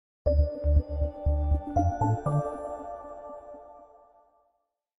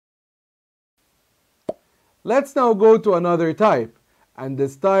Let's now go to another type, and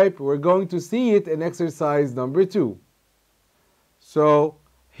this type we're going to see it in exercise number 2. So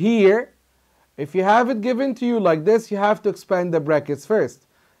here, if you have it given to you like this, you have to expand the brackets first.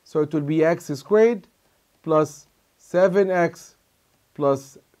 So it will be x squared plus 7x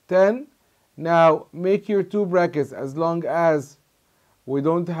plus 10. Now make your two brackets as long as we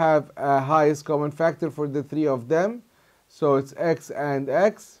don't have a highest common factor for the three of them. So it's x and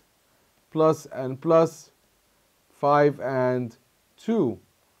x plus and plus 5 and 2.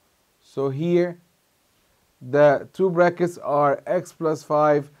 So here the two brackets are x plus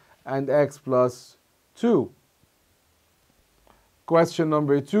 5 and x plus 2. Question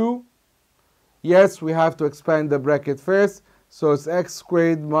number 2. Yes, we have to expand the bracket first. So it's x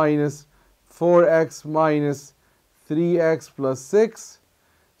squared minus 4x minus 3x plus 6.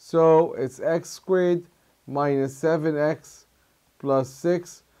 So it's x squared minus 7x plus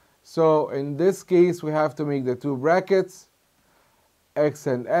 6. So in this case, we have to make the two brackets, x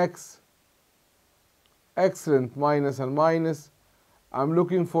and x. Excellent, minus and minus. I'm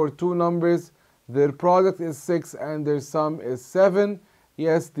looking for two numbers. Their product is 6 and their sum is 7.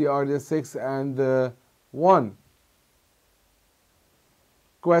 Yes, they are the 6 and the 1.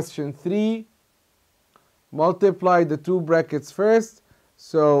 Question 3. Multiply the two brackets first.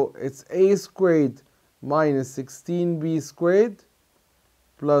 So it's a squared minus 16b squared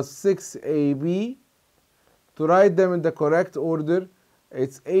plus 6ab. To write them in the correct order,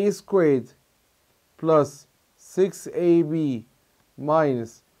 it's a squared plus 6ab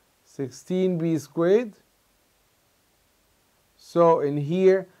minus 16b squared. So in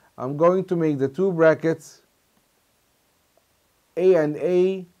here, I'm going to make the two brackets a and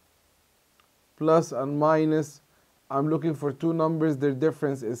a plus and minus. I'm looking for two numbers. Their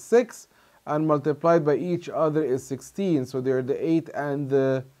difference is 6 and multiplied by each other is 16. So they're the 8 and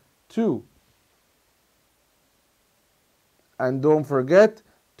the 2. And don't forget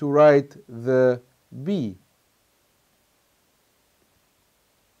to write the b.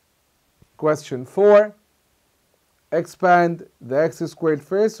 Question 4. Expand the x squared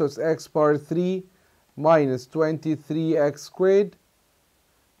first. So it's x power 3 minus 23x squared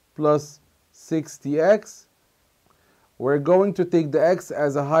plus 60x. We're going to take the x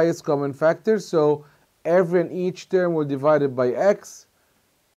as a highest common factor. So every and each term will divide it by x.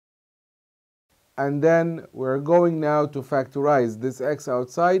 And then we're going now to factorize this x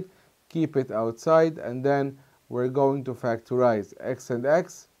outside. Keep it outside. And then we're going to factorize x and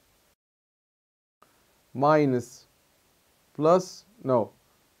x. Minus plus, no,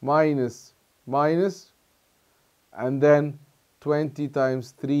 minus, minus, and then 20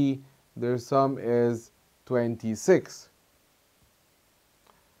 times 3, their sum is 26.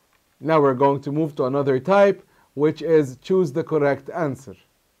 Now we're going to move to another type, which is choose the correct answer.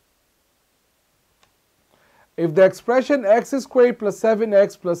 If the expression x squared plus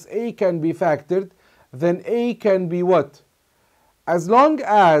 7x plus a can be factored, then a can be what? As long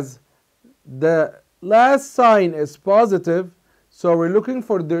as the last sign is positive, so we're looking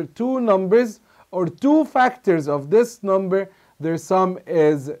for the two numbers or two factors of this number, their sum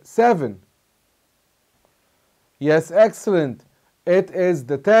is 7. Yes, excellent. It is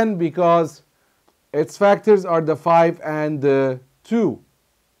the 10 because its factors are the 5 and the 2.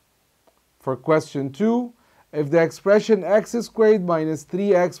 For question 2, if the expression x squared minus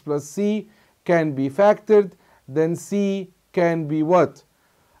 3x plus c can be factored, then c can be what?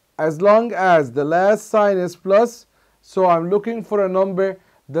 As long as the last sign is plus, so I'm looking for a number,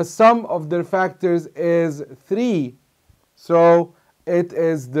 the sum of their factors is 3. So it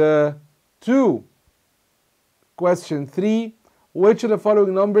is the 2. Question 3. Which of the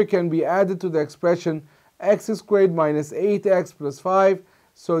following number can be added to the expression x squared minus 8x plus 5?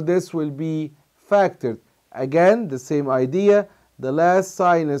 So this will be factored. Again, the same idea. The last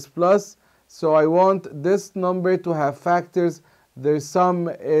sign is plus. So I want this number to have factors. Their sum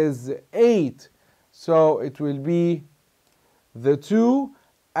is 8. So it will be the 2.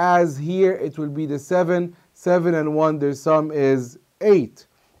 As here it will be the 7. 7 and 1, their sum is 8.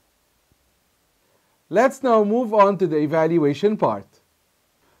 Let's now move on to the evaluation part.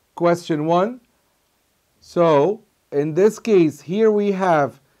 Question 1. So in this case, here we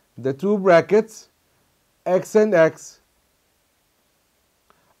have the two brackets, x and x.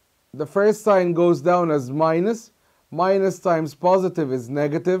 The first sign goes down as minus. Minus times positive is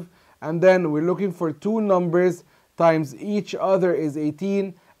negative. And then we're looking for two numbers times each other is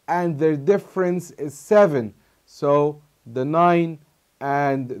 18. And their difference is 7. So the 9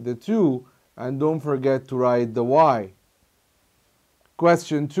 and the 2. And don't forget to write the y.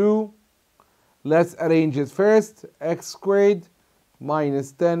 Question 2. Let's arrange it first. X squared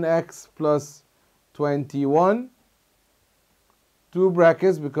minus 10x plus 21, two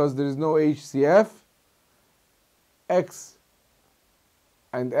brackets because there is no HCF, x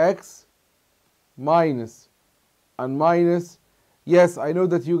and x, minus and minus. Yes, I know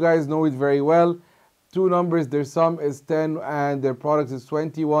that you guys know it very well. Two numbers, their sum is 10 and their product is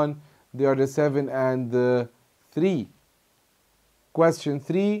 21. They are the 7 and the 3. Question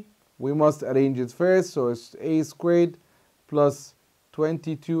 3, we must arrange it first. So it's a squared plus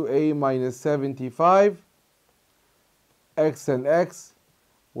 22a minus 75. X and x.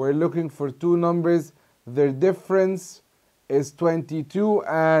 We're looking for two numbers. Their difference is 22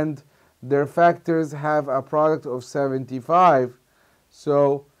 and their factors have a product of 75.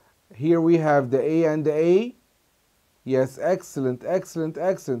 So here we have the a and the a. Yes, excellent, excellent,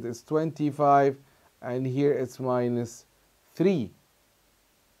 excellent. It's 25 and here it's minus 3.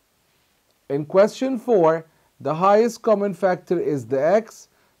 In question 4, the highest common factor is the x.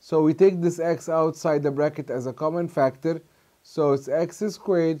 So we take this x outside the bracket as a common factor. So it's x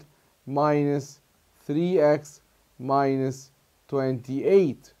squared minus 3x minus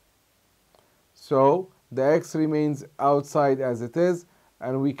 28. So the x remains outside as it is,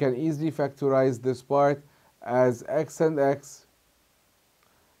 and we can easily factorize this part as x and x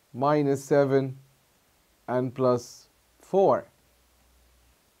minus 7 and plus 4.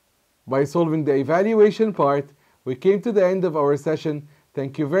 By solving the evaluation part, we came to the end of our session.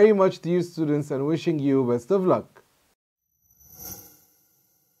 Thank you very much, dear students, and wishing you best of luck.